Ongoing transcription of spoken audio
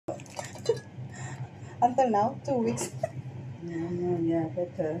Until now, 2 weeks. No, yeah,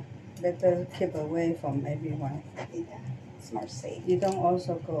 better keep away from everyone. Yeah, it's more safe. You don't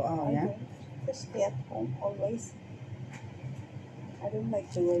also go out, I yeah? don't just stay at home always. I don't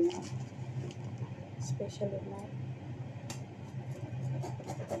like going out, especially at night.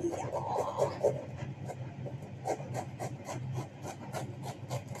 Yeah.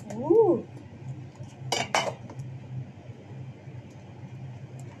 Ooh.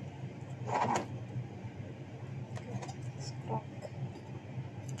 Scrap.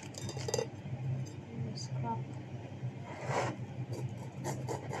 Scrap.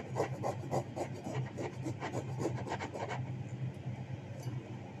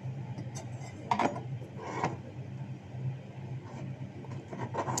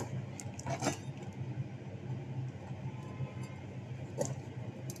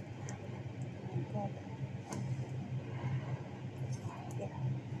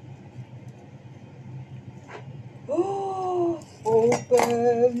 Oh,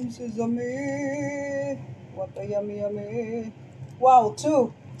 open sesame. What a yummy, yummy. Wow,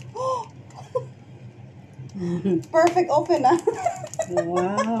 two. Perfect open, huh?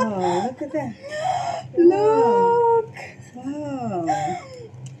 Wow, look at that. Look. Wow.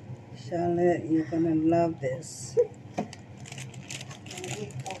 Charlotte, you're gonna love this.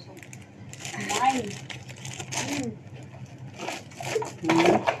 Nine.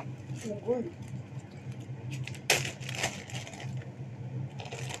 So good.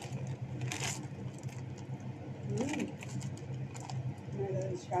 My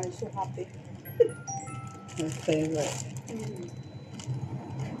little child is so happy. Her favorite.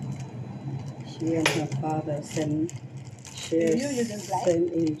 She and her father share You didn't like? same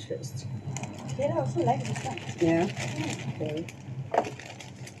interest. Kira also like this one. Yeah? Okay.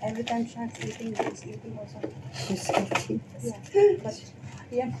 Every time Shark's eating, he's eating also. She's eating. Yeah. But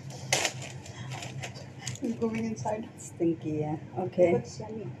yeah. He's going inside. Stinky, yeah. Okay. But it's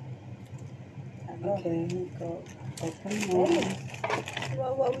yummy. Okay, go open more. Hey.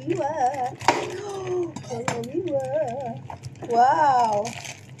 Wow, we were. Wow, we were. Wow.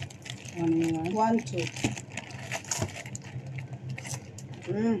 Only one. 1, 2.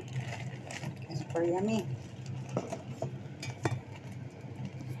 Super yummy.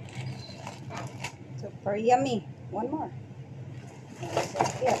 Super yummy. One more.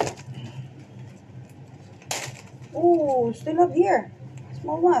 Here. Oh, still up here.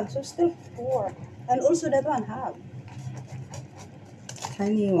 Small one, so still 4. And also that one have.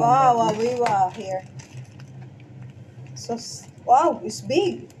 Tiny one. Wow, we were here. So, wow, it's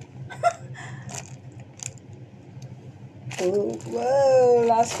big. Oh, Whoa,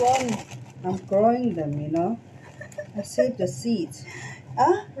 last one. I'm growing them, you know. I saved the seeds.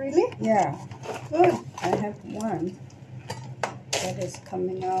 Ah, really? Yeah, Good. I have one that is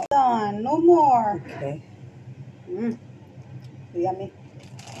coming out. Done. No more. Okay. Yummy.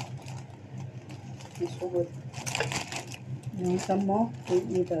 It's so good. You want some more? We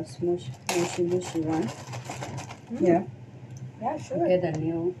need a mushy one. Yeah. Yeah, sure. Get a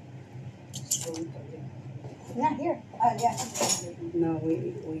new. Yeah, here. Yeah. No,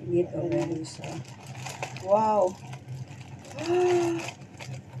 we eat already, so. Wow.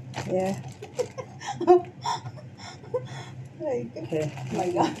 Yeah. Okay. Oh my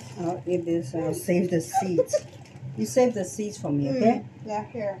God. I'll eat this. I'll save the seeds. You save the seeds for me, okay? Yeah,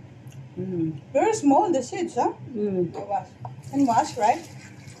 here. Mm. Very small, the seeds, huh? Mm. I wash. And wash, right?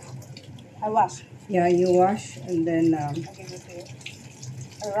 I wash. Yeah, you wash and then I give it to you.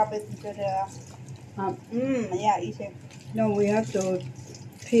 I rub it into the... yeah, easy. no, we have to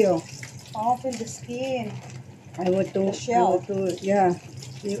peel. Off in the skin. I would do. The shell. I would do it. Yeah,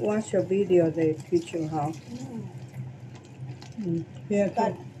 you watch your video. They teach you how. Yeah,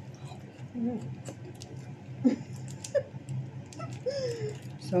 Good.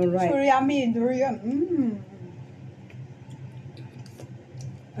 So right. So yummy, durian.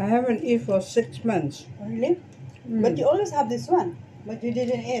 I haven't eaten for 6 months. Really? But you always have this one. But you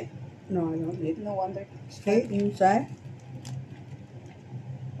didn't eat. No, I don't eat. No wonder. Stay inside.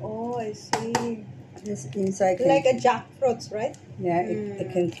 Oh, I see. This inside can, Like a jackfruit, right? yeah,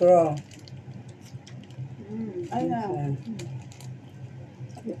 it can grow. I know.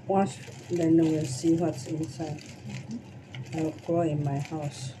 Wash, then we'll see what's inside. I'll grow in my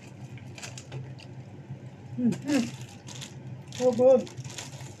house. So good.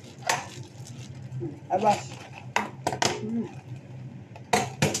 I wash.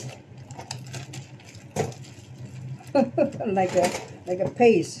 like a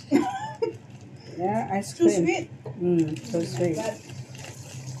paste. Yeah, ice Too cream. sweet. So sweet.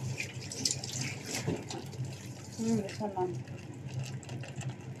 This one, Mom.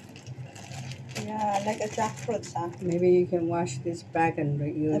 Yeah, like a jackfruit, huh? Maybe you can wash this back and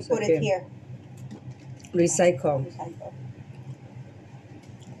reuse. And put it here. Recycle. Recycle.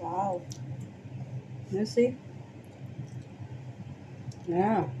 Wow. You see?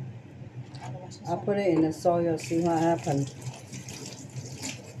 Yeah. I'll put it in the soil, see what happens.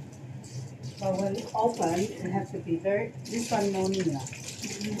 But when it's open, it has to be very. This one no need.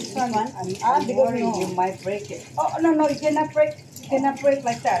 This one, I'm worried you might break it. Oh no, you cannot break. You cannot break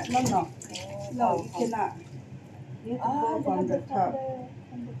like that. No, you cannot. You have to go from the top.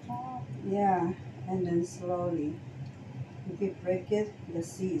 From the top. Yeah, and then slowly. If you break it, the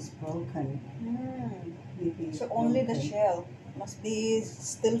seed is broken. Maybe So only the shell must be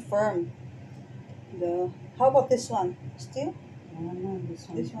still firm. How about this one? Still? No, this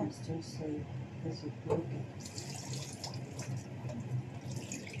one This one. is still safe because you broke it.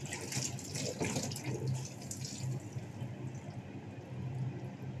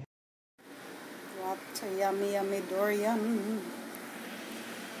 What a yummy durian.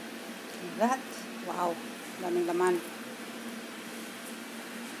 That, wow, daming laman.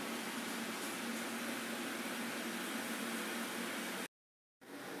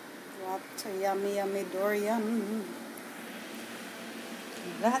 What a yummy durian.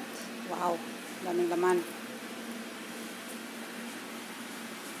 That, wow, daming laman.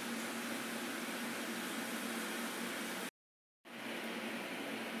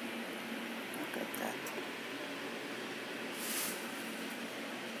 Look at that.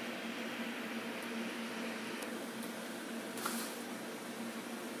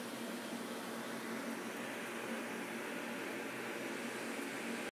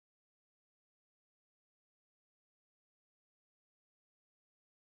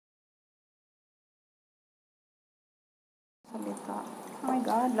 Oh my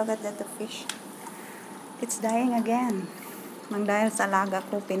God, look at that, the fish. It's dying again. Nang dahil sa alaga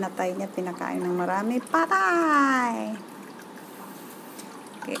ko, pinatay niya, pinakain ng marami. Patay!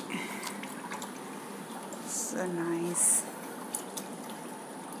 Okay. So nice.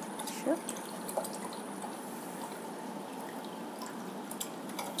 Sure.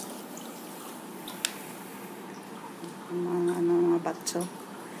 Mga batso.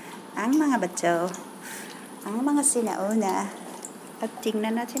 Ang mga batso. Ang mga sinauna. At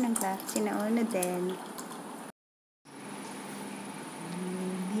tingnan natin ang sinauna din.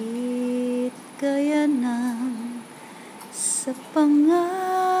 Ngunit kaya nang sa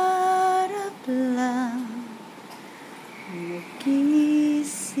pangarap lang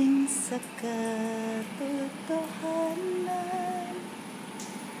nagising sa katotohanan.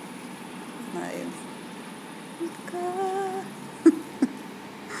 Ayun.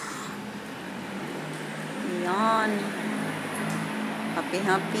 Yan.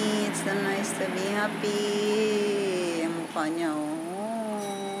 Happy. It's so nice to be happy. Ang mukha niya,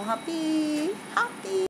 oh. Happy.